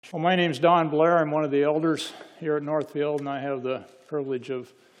Well, my name's Don Blair. I'm one of the elders here at Northfield, and I have the privilege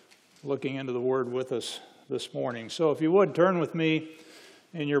of looking into the Word with us this morning. So if you would, turn with me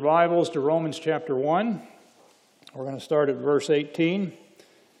in your Bibles to Romans chapter 1. We're going to start at verse 18,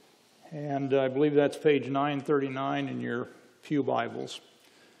 and I believe that's page 939 in your pew Bibles.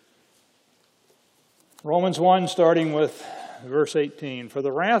 Romans 1, starting with verse 18. For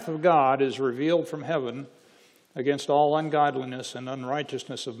the wrath of God is revealed from heaven against all ungodliness and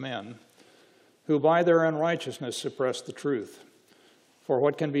unrighteousness of men, who by their unrighteousness suppress the truth. For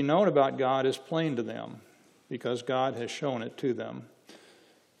what can be known about God is plain to them, because God has shown it to them.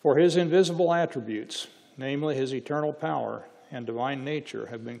 For his invisible attributes, namely his eternal power and divine nature,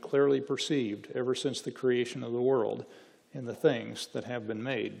 have been clearly perceived ever since the creation of the world in the things that have been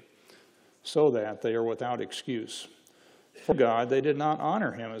made, so that they are without excuse. For God, they did not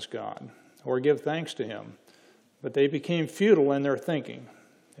honor him as God, or give thanks to him, but they became futile in their thinking,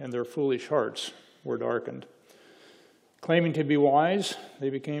 and their foolish hearts were darkened. Claiming to be wise,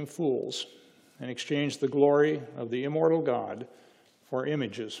 they became fools, and exchanged the glory of the immortal God for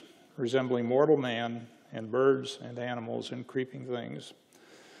images resembling mortal man and birds and animals and creeping things.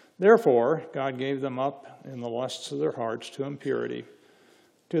 Therefore, God gave them up in the lusts of their hearts to impurity,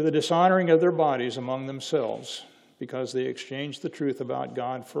 to the dishonoring of their bodies among themselves, because they exchanged the truth about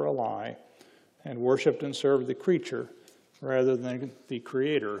God for a lie, and worshipped and served the creature rather than the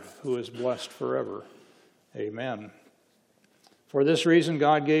Creator, who is blessed forever. Amen. For this reason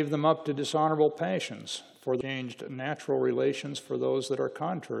God gave them up to dishonorable passions, for they changed natural relations for those that are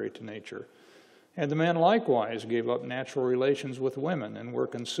contrary to nature. And the men likewise gave up natural relations with women, and were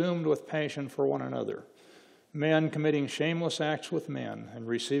consumed with passion for one another, men committing shameless acts with men, and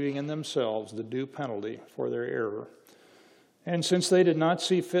receiving in themselves the due penalty for their error. And since they did not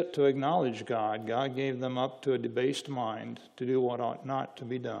see fit to acknowledge God, God gave them up to a debased mind to do what ought not to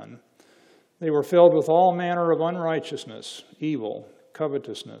be done. They were filled with all manner of unrighteousness, evil,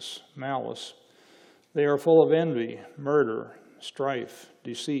 covetousness, malice. They are full of envy, murder, strife,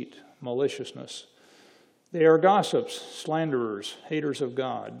 deceit, maliciousness. They are gossips, slanderers, haters of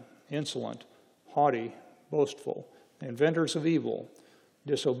God, insolent, haughty, boastful, inventors of evil,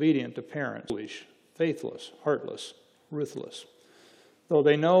 disobedient to parents, foolish, faithless, heartless, ruthless. Though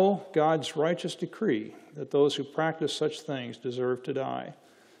they know God's righteous decree that those who practice such things deserve to die,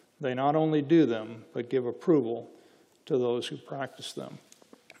 they not only do them, but give approval to those who practice them.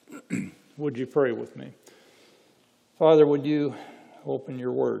 Would you pray with me? Father, would you open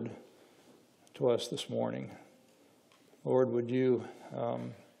your word to us this morning? Lord, would you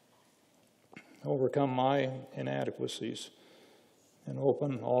overcome my inadequacies and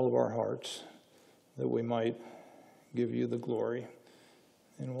open all of our hearts that we might give you the glory.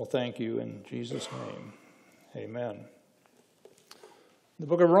 And we'll thank you in Jesus' name. Amen. The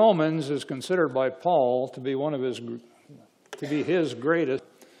book of Romans is considered by Paul to be his greatest.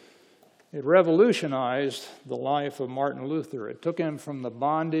 It revolutionized the life of Martin Luther. It took him from the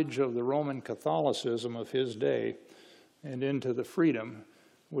bondage of the Roman Catholicism of his day and into the freedom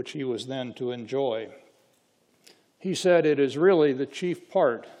which he was then to enjoy. He said it is really the chief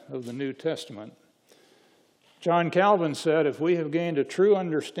part of the New Testament. John Calvin said, if we have gained a true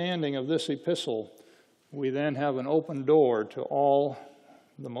understanding of this epistle, we then have an open door to all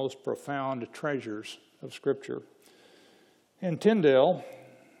the most profound treasures of Scripture. In Tyndale,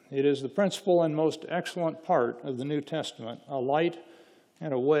 it is the principal and most excellent part of the New Testament, a light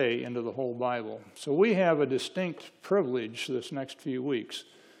and a way into the whole Bible. So we have a distinct privilege this next few weeks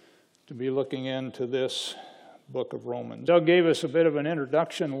to be looking into this book of Romans. Doug gave us a bit of an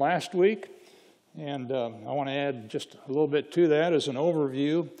introduction last week, and I want to add just a little bit to that as an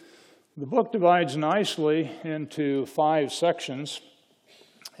overview. The book divides nicely into 5 sections,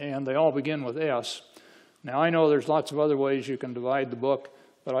 and they all begin with S. Now, I know there's lots of other ways you can divide the book,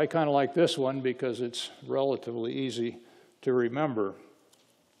 but I kind of like this one because it's relatively easy to remember.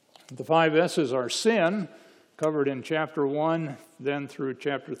 The 5 S's are sin, covered in chapter 1, then through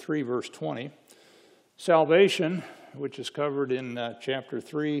chapter 3, verse 20. Salvation, which is covered in chapter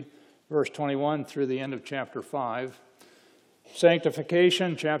 3, verse 21 through the end of chapter 5.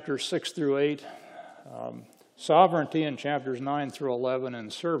 Sanctification, chapters 6 through 8. Sovereignty in chapters 9 through 11.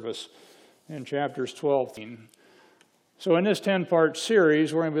 And service in chapters 12. So in this 10-part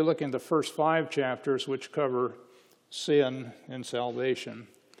series, we're going to be looking at the first 5 chapters, which cover sin and salvation.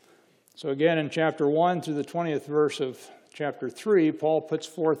 So again, in chapter 1 through the 20th verse of chapter 3, Paul puts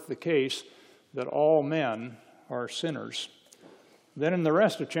forth the case that all men are sinners. Then in the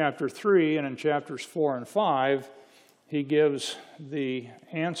rest of chapter 3 and in chapters 4 and 5, he gives the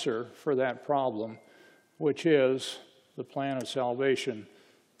answer for that problem, which is the plan of salvation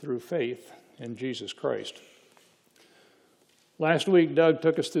through faith in Jesus Christ. Last week, Doug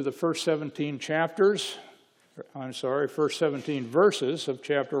took us through the first 17 verses of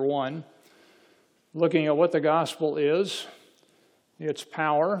chapter 1, looking at what the gospel is, its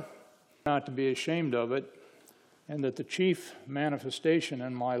power, not to be ashamed of it, and that the chief manifestation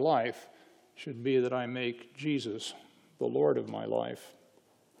in my life should be that I make Jesus the Lord of my life.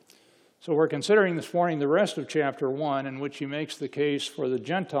 So we're considering this morning the rest of chapter 1, in which he makes the case for the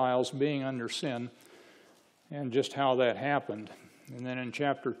Gentiles being under sin and just how that happened. And then in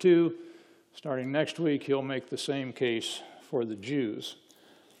chapter 2, starting next week, he'll make the same case for the Jews.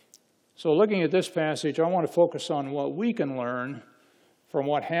 So looking at this passage, I want to focus on what we can learn from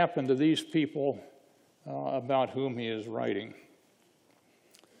what happened to these people about whom he is writing.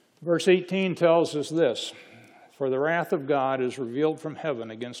 Verse 18 tells us this: "For the wrath of God is revealed from heaven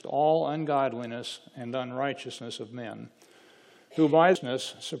against all ungodliness and unrighteousness of men, who by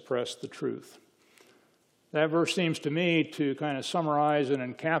righteousness suppress the truth." That verse seems to me to kind of summarize and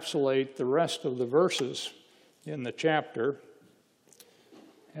encapsulate the rest of the verses in the chapter.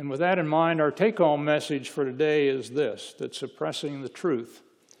 And with that in mind, our take-home message for today is this: that suppressing the truth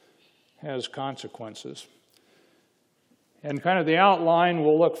has consequences. And kind of the outline,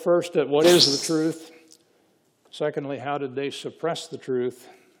 we'll look first at what is the truth. Secondly, how did they suppress the truth?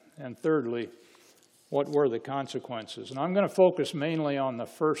 And thirdly, what were the consequences? And I'm going to focus mainly on the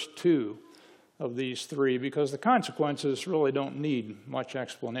first two of these three, because the consequences really don't need much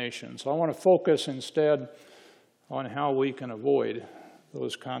explanation. So I want to focus instead on how we can avoid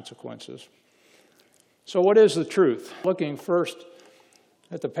those consequences. So what is the truth? Looking first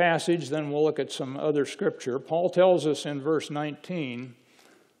at the passage, then we'll look at some other scripture. Paul tells us in verse 19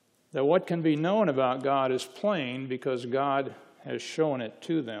 that what can be known about God is plain because God has shown it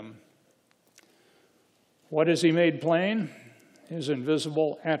to them. What has he made plain? His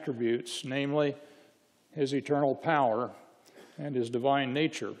invisible attributes, namely his eternal power and his divine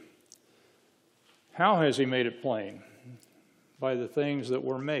nature. How has he made it plain? By the things that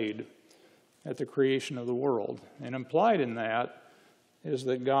were made at the creation of the world. And implied in that is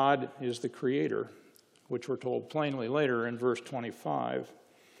that God is the creator, which we're told plainly later in verse 25.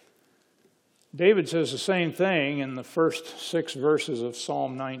 David says the same thing in the first 6 verses of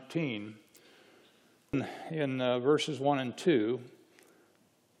Psalm 19. In verses 1 and 2,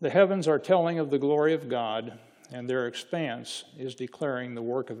 "The heavens are telling of the glory of God, and their expanse is declaring the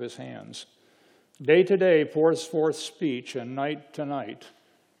work of his hands. Day to day pours forth speech, and night to night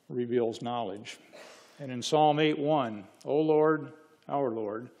reveals knowledge." And in Psalm 8:1, "O Lord, our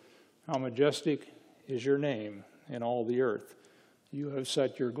Lord, how majestic is your name in all the earth. You have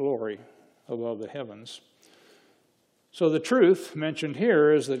set your glory above the heavens." So the truth mentioned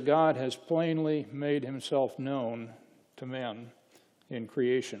here is that God has plainly made himself known to men in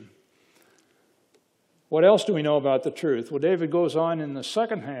creation. What else do we know about the truth? Well, David goes on in the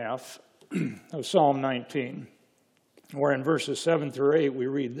second half of Psalm 19, where in verses 7 through 8 we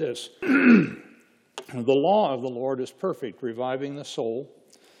read this: "The law of the Lord is perfect, reviving the soul.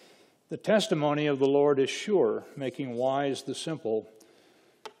 The testimony of the Lord is sure, making wise the simple.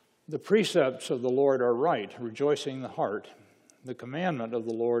 The precepts of the Lord are right, rejoicing the heart. The commandment of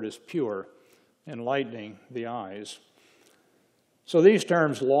the Lord is pure, enlightening the eyes." So these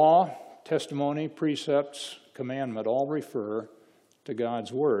terms, law, testimony, precepts, commandment, all refer to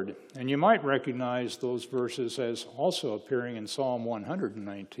God's word. And you might recognize those verses as also appearing in Psalm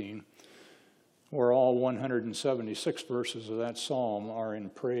 119, where all 176 verses of that psalm are in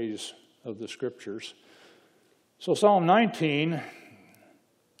praise of the scriptures. So Psalm 19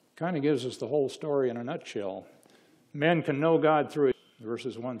 kind of gives us the whole story in a nutshell. Men can know God through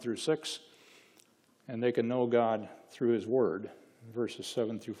verses 1 through 6, and they can know God through his word, verses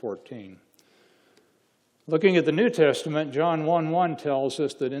 7 through 14. Looking at the New Testament, John 1:1 tells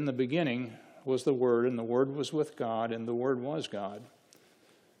us that in the beginning was the Word, and the Word was with God, and the Word was God.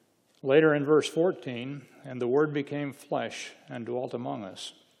 Later in verse 14, "And the Word became flesh and dwelt among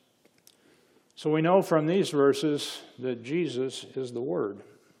us." So we know from these verses that Jesus is the Word.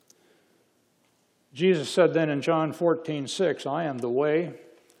 Jesus said then in John 14:6, "I am the way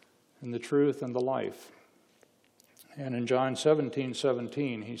and the truth and the life." And in John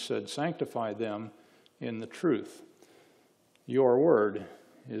 17:17, he said, "Sanctify them in the truth. Your word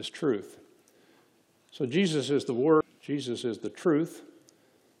is truth." So Jesus is the Word, Jesus is the truth,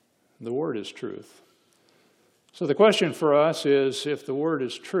 the Word is truth. So the question for us is, if the Word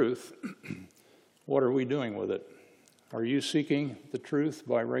is truth, what are we doing with it? Are you seeking the truth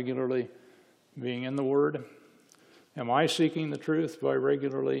by regularly being in the Word? Am I seeking the truth by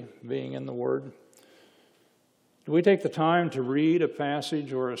regularly being in the Word? Do we take the time to read a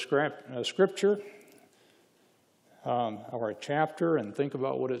passage or a scripture or a chapter and think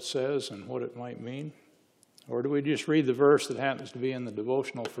about what it says and what it might mean? Or do we just read the verse that happens to be in the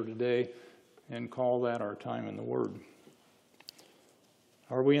devotional for today and call that our time in the Word?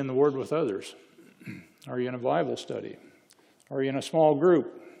 Are we in the Word with others? Are you in a Bible study? Are you in a small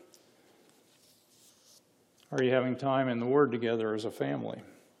group? Are you having time in the Word together as a family?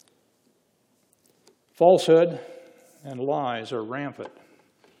 Falsehood and lies are rampant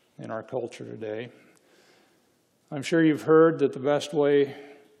in our culture today. I'm sure you've heard that the best way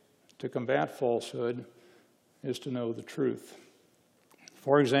to combat falsehood is to know the truth.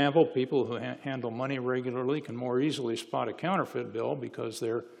 For example, people who handle money regularly can more easily spot a counterfeit bill because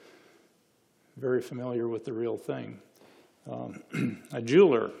they're very familiar with the real thing. A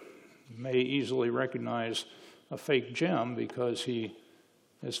jeweler may easily recognize a fake gem because he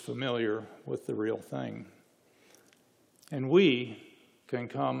is familiar with the real thing. And we can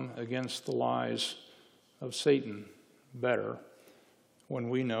come against the lies of Satan better when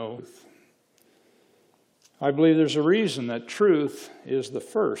we know. I believe there's a reason that truth is the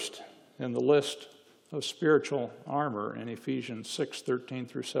first in the list of spiritual armor in Ephesians 6:13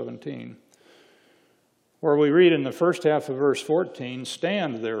 through 17, where we read in the first half of verse 14,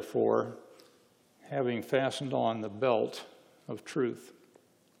 "Stand therefore, having fastened on the belt of truth."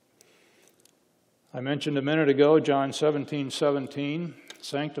 I mentioned a minute ago, John 17:17,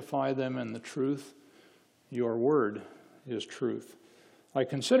 "Sanctify them in the truth. Your word is truth." I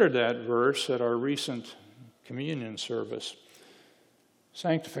considered that verse at our recent communion service.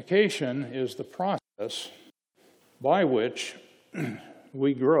 Sanctification is the process by which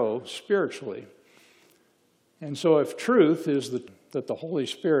we grow spiritually. And so if truth is that the Holy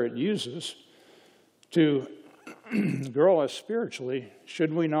Spirit uses to grow us spiritually,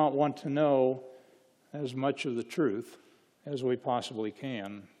 should we not want to know as much of the truth as we possibly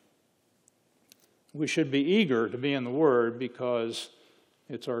can? We should be eager to be in the Word because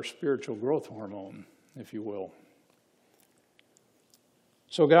it's our spiritual growth hormone, if you will.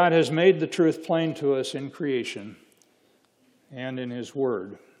 So God has made the truth plain to us in creation and in His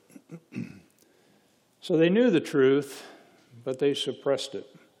Word. So they knew the truth, but they suppressed it.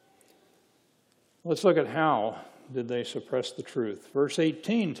 Let's look at how did they suppress the truth. Verse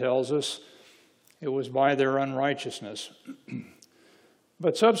 18 tells us it was by their unrighteousness.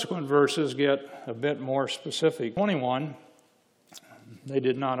 But subsequent verses get a bit more specific. 21, they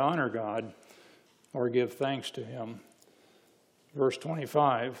did not honor God or give thanks to Him. Verse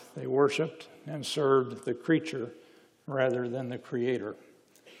 25, they worshiped and served the creature rather than the Creator.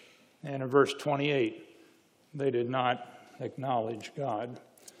 And in verse 28, they did not acknowledge God.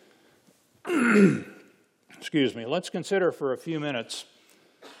 Excuse me. Let's consider for a few minutes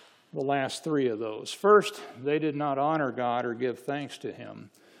the last three of those. First, they did not honor God or give thanks to Him.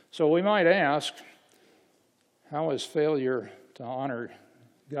 So we might ask, how is failure to honor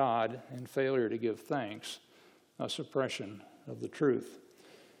God and failure to give thanks a suppression of the truth?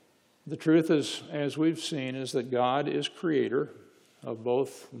 The truth is, as we've seen, is that God is creator of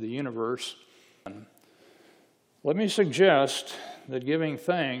both the universe. Let me suggest that giving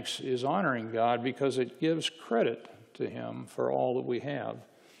thanks is honoring God because it gives credit to Him for all that we have.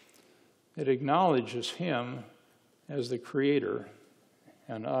 It acknowledges Him as the Creator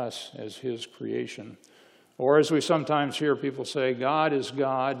and us as His creation. Or as we sometimes hear people say, God is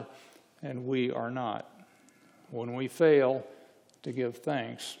God and we are not. When we fail to give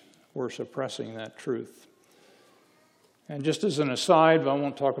thanks, we're suppressing that truth. And just as an aside, I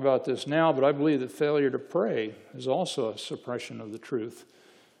won't talk about this now, but I believe that failure to pray is also a suppression of the truth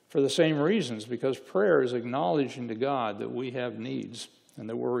for the same reasons, because prayer is acknowledging to God that we have needs and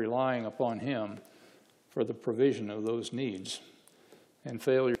that we're relying upon Him for the provision of those needs. And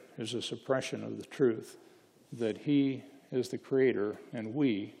failure is a suppression of the truth that He is the Creator and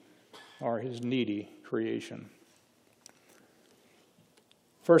we are His needy creation.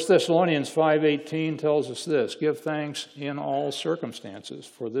 1 Thessalonians 5:18 tells us this, "Give thanks in all circumstances,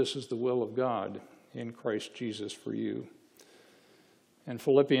 for this is the will of God in Christ Jesus for you." And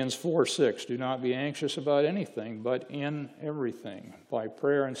Philippians 4:6, "Do not be anxious about anything, but in everything, by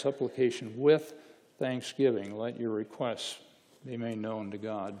prayer and supplication with thanksgiving, let your requests be made known to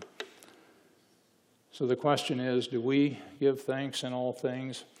God." So the question is, do we give thanks in all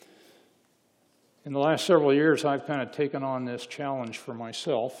things? In the last several years, I've kind of taken on this challenge for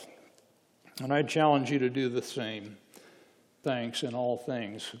myself, and I challenge you to do the same. Thanks in all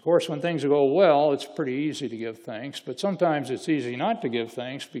things. Of course, when things go well, it's pretty easy to give thanks, but sometimes it's easy not to give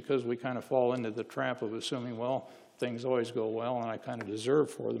thanks because we kind of fall into the trap of assuming, well, things always go well, and I kind of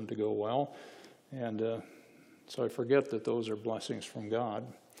deserve for them to go well. And So I forget that those are blessings from God.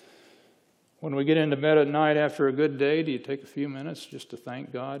 When we get into bed at night after a good day, do you take a few minutes just to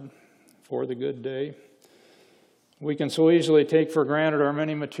thank God for the good day? We can so easily take for granted our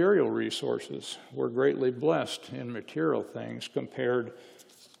many material resources. We're greatly blessed in material things compared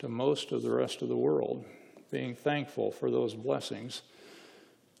to most of the rest of the world. Being thankful for those blessings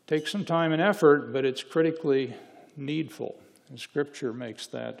takes some time and effort, but it's critically needful. And Scripture makes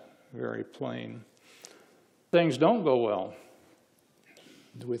that very plain. Things don't go well.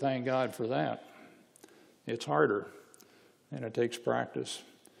 Do we thank God for that? It's harder, and it takes practice.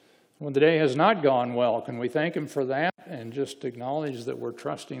 When the day has not gone well, can we thank Him for that and just acknowledge that we're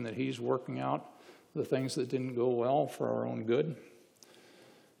trusting that He's working out the things that didn't go well for our own good?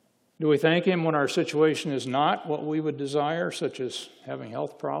 Do we thank Him when our situation is not what we would desire, such as having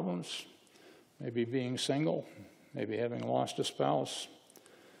health problems, maybe being single, maybe having lost a spouse,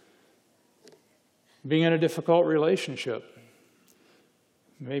 being in a difficult relationship,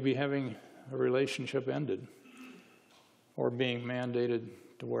 maybe having a relationship ended, or being mandated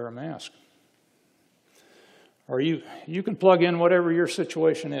to wear a mask? Or you can plug in whatever your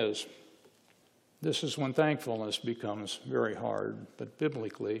situation is. This is when thankfulness becomes very hard, but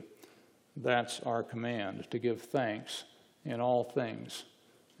biblically, that's our command, to give thanks in all things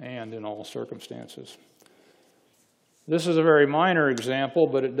and in all circumstances. This is a very minor example,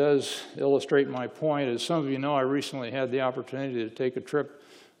 but it does illustrate my point. As some of you know, I recently had the opportunity to take a trip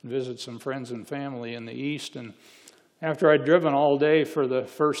and visit some friends and family in the East, and after I'd driven all day for the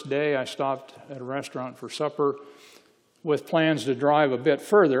first day, I stopped at a restaurant for supper with plans to drive a bit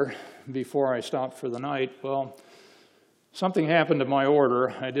further before I stopped for the night. Well, something happened to my order.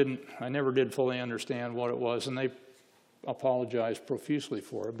 I never did fully understand what it was, and they apologized profusely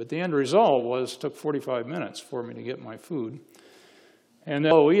for it. But the end result was it took 45 minutes for me to get my food. And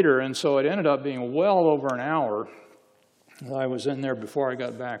then low eater, and so it ended up being well over an hour that I was in there before I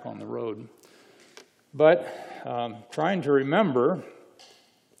got back on the road. But trying to remember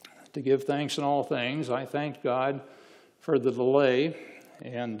to give thanks in all things, I thanked God for the delay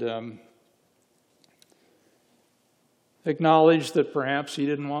and acknowledged that perhaps He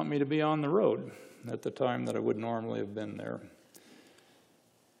didn't want me to be on the road at the time that I would normally have been there.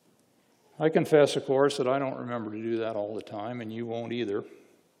 I confess, of course, that I don't remember to do that all the time, and you won't either.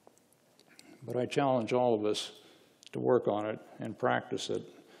 But I challenge all of us to work on it and practice it,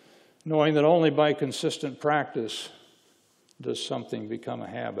 knowing that only by consistent practice does something become a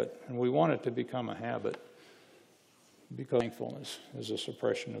habit. And we want it to become a habit because thankfulness is a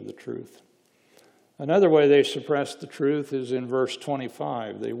suppression of the truth. Another way they suppressed the truth is in verse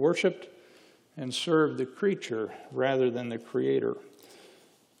 25. They worshiped and served the creature rather than the Creator.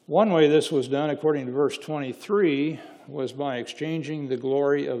 One way this was done, according to verse 23, was by exchanging the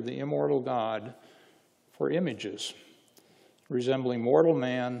glory of the immortal God for images resembling mortal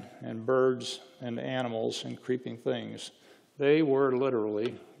man and birds and animals and creeping things. They were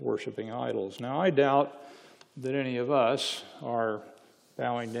literally worshiping idols. Now, I doubt that any of us are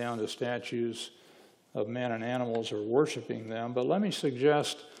bowing down to statues of men and animals or worshiping them, but let me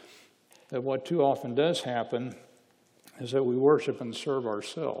suggest that what too often does happen is that we worship and serve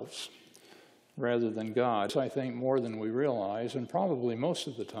ourselves rather than God. I think more than we realize, and probably most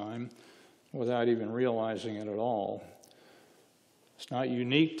of the time without even realizing it at all. It's not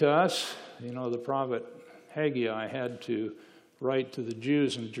unique to us. You know, the prophet Haggai had to write to the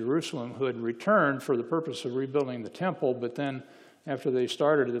Jews in Jerusalem who had returned for the purpose of rebuilding the temple, but then after they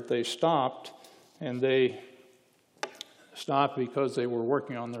started it, they stopped, and they stopped because they were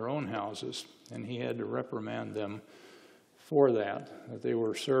working on their own houses, and he had to reprimand them for that they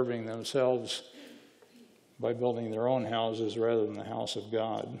were serving themselves by building their own houses rather than the house of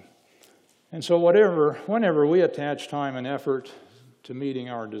God. And so whenever we attach time and effort to meeting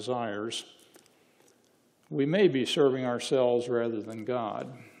our desires, we may be serving ourselves rather than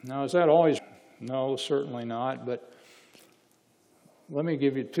God. Now, is that always? No, certainly not, but let me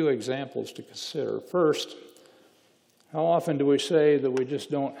give you two examples to consider. First, how often do we say that we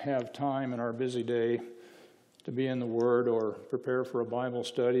just don't have time in our busy day to be in the Word or prepare for a Bible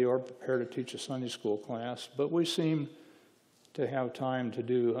study or prepare to teach a Sunday school class, but we seem to have time to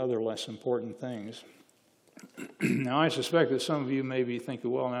do other less important things? Now, I suspect that some of you may be thinking,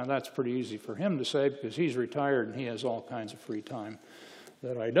 well, now that's pretty easy for him to say because he's retired and he has all kinds of free time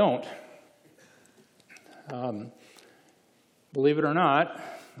that I don't. Believe it or not,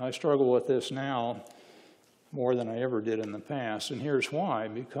 I struggle with this now more than I ever did in the past, and here's why.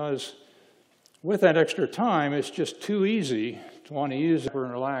 Because with that extra time, it's just too easy to want to use it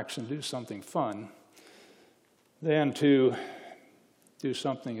and relax and do something fun than to do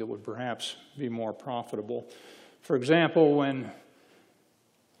something that would perhaps be more profitable. For example, when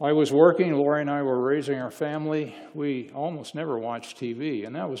I was working, Lori and I were raising our family, we almost never watched TV,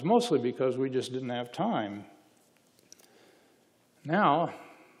 and that was mostly because we just didn't have time. Now,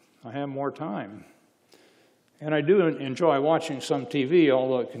 I have more time. And I do enjoy watching some TV,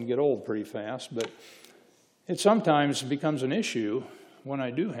 although it can get old pretty fast, but it sometimes becomes an issue when I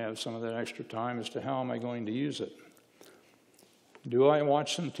do have some of that extra time as to how am I going to use it. Do I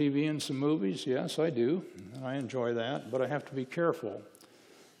watch some TV and some movies? Yes, I do. I enjoy that, but I have to be careful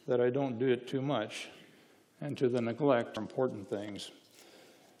that I don't do it too much and to the neglect of important things.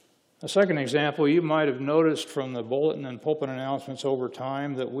 A second example, you might have noticed from the bulletin and pulpit announcements over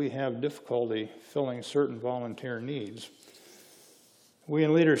time that we have difficulty filling certain volunteer needs. We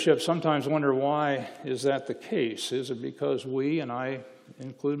in leadership sometimes wonder, why is that the case? Is it because we, and I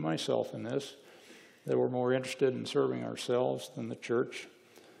include myself in this, that we're more interested in serving ourselves than the church?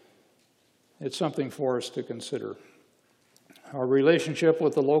 It's something for us to consider. Our relationship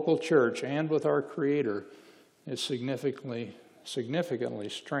with the local church and with our Creator is significantly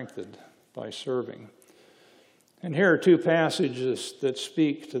strengthened by serving. And here are two passages that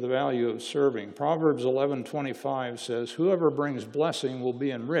speak to the value of serving. Proverbs 11:25 says, "Whoever brings blessing will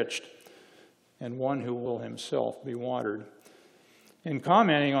be enriched, and one who will himself be watered." In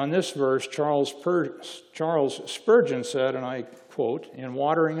commenting on this verse, Charles Spurgeon said, and I quote, "In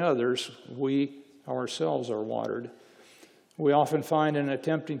watering others, we ourselves are watered. We often find in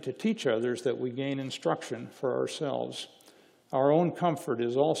attempting to teach others that we gain instruction for ourselves. Our own comfort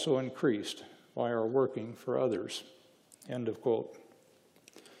is also increased by our working for others." End of quote.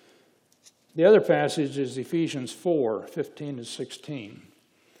 The other passage is Ephesians 4:15-16.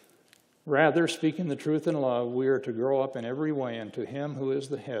 "Rather, speaking the truth in love, we are to grow up in every way into Him who is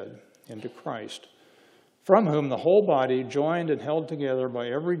the head, into Christ, from whom the whole body, joined and held together by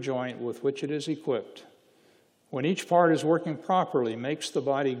every joint with which it is equipped, when each part is working properly, makes the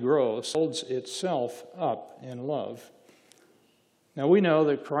body grow, builds itself up in love." Now we know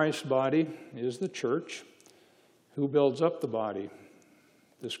that Christ's body is the church. Who builds up the body?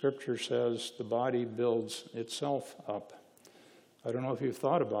 The scripture says the body builds itself up. I don't know if you've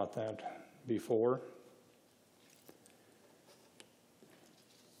thought about that before.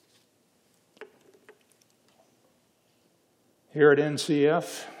 Here at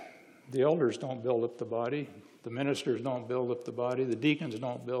NCF, the elders don't build up the body. The ministers don't build up the body. The deacons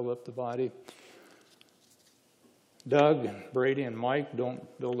don't build up the body. Doug, Brady, and Mike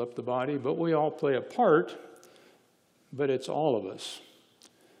don't build up the body, but we all play a part, but it's all of us.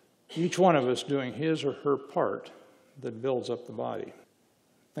 Each one of us doing his or her part that builds up the body.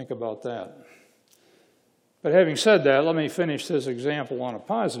 Think about that. But having said that, let me finish this example on a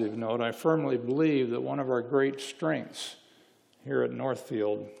positive note. I firmly believe that one of our great strengths here at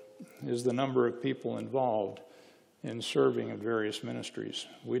Northfield is the number of people involved in serving in various ministries.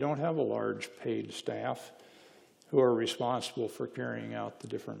 We don't have a large paid staff who are responsible for carrying out the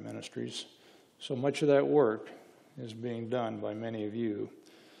different ministries. So much of that work is being done by many of you.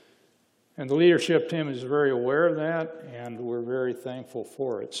 And the leadership team is very aware of that, and we're very thankful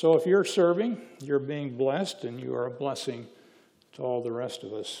for it. So if you're serving, you're being blessed, and you are a blessing to all the rest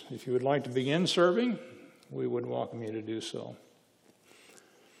of us. If you would like to begin serving, we would welcome you to do so.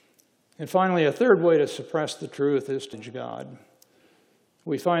 And finally, a third way to suppress the truth is to judge God.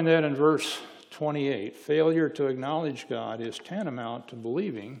 We find that in verse 28. Failure to acknowledge God is tantamount to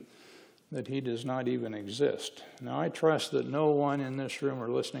believing that He does not even exist. Now, I trust that no one in this room or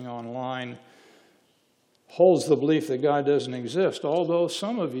listening online holds the belief that God doesn't exist, although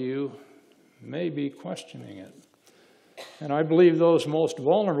some of you may be questioning it. And I believe those most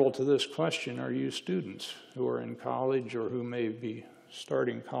vulnerable to this question are you students who are in college or who may be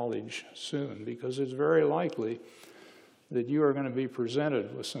starting college soon, because it's very likely that you are going to be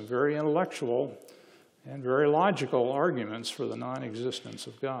presented with some very intellectual and very logical arguments for the non-existence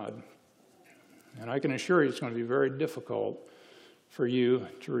of God. And I can assure you it's going to be very difficult for you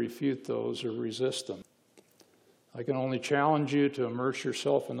to refute those or resist them. I can only challenge you to immerse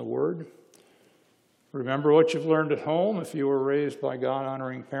yourself in the Word. Remember what you've learned at home if you were raised by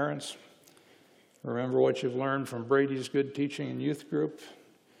God-honoring parents. Remember what you've learned from Brady's good teaching in youth group.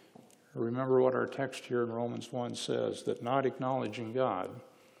 Remember what our text here in Romans 1 says, that not acknowledging God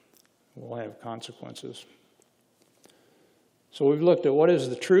will have consequences. So we've looked at what is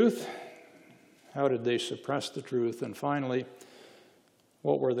the truth, how did they suppress the truth, and finally,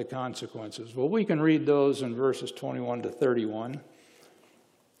 what were the consequences? Well, we can read those in verses 21 to 31.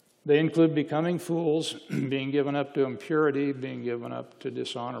 They include becoming fools, being given up to impurity, being given up to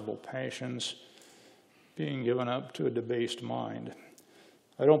dishonorable passions, being given up to a debased mind.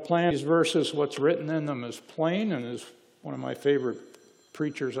 I don't plan these verses, what's written in them is plain, and as one of my favorite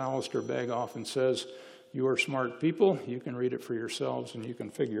preachers, Alistair Begg, often says, you are smart people, you can read it for yourselves and you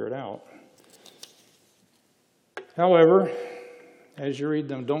can figure it out. However, as you read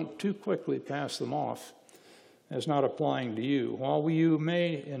them, don't too quickly pass them off as not applying to you. While you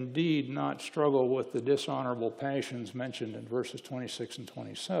may indeed not struggle with the dishonorable passions mentioned in verses 26 and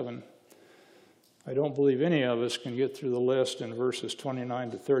 27, I don't believe any of us can get through the list in verses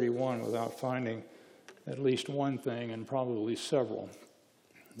 29 to 31 without finding at least one thing, and probably several,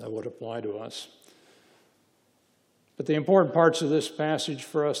 that would apply to us. But the important parts of this passage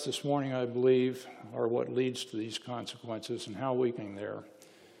for us this morning, I believe, are what leads to these consequences and how we can there.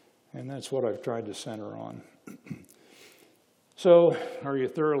 And that's what I've tried to center on. So, are you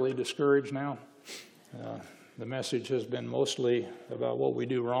thoroughly discouraged now? The message has been mostly about what we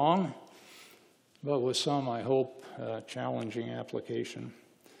do wrong, but with some, I hope, challenging application.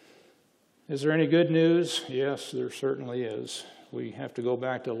 Is there any good news? Yes, there certainly is. We have to go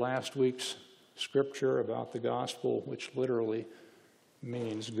back to last week's scripture about the gospel, which literally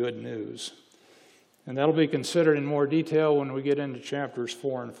means good news. And that'll be considered in more detail when we get into chapters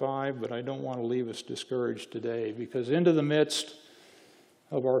 4 and 5, but I don't want to leave us discouraged today, because into the midst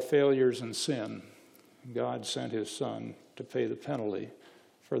of our failures and sin, God sent his Son to pay the penalty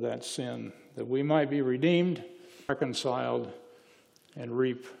for that sin, that we might be redeemed, reconciled, and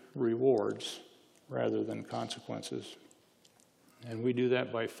reap rewards rather than consequences. And we do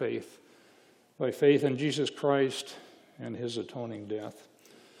that by faith in Jesus Christ and his atoning death.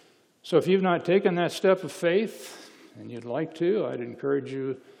 So if you've not taken that step of faith and you'd like to, I'd encourage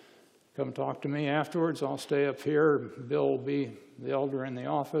you to come talk to me afterwards. I'll stay up here. Bill will be the elder in the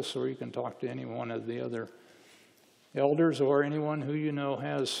office, or you can talk to any one of the other elders or anyone who you know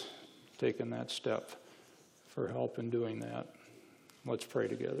has taken that step for help in doing that. Let's pray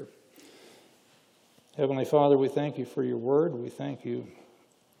together. Heavenly Father, we thank you for your word. We thank you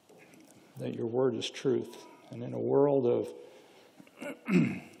that your word is truth. And in a world of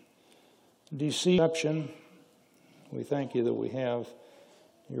deception, we thank you that we have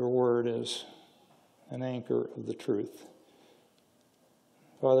your word as an anchor of the truth.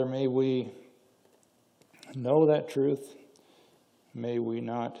 Father, may we know that truth. May we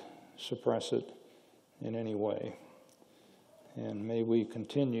not suppress it in any way. And may we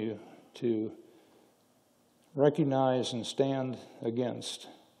continue to recognize and stand against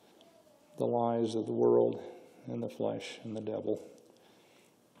the lies of the world and the flesh and the devil.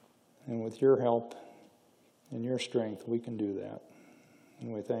 And with your help and your strength, we can do that.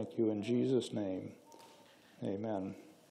 And we thank you in Jesus' name. Amen.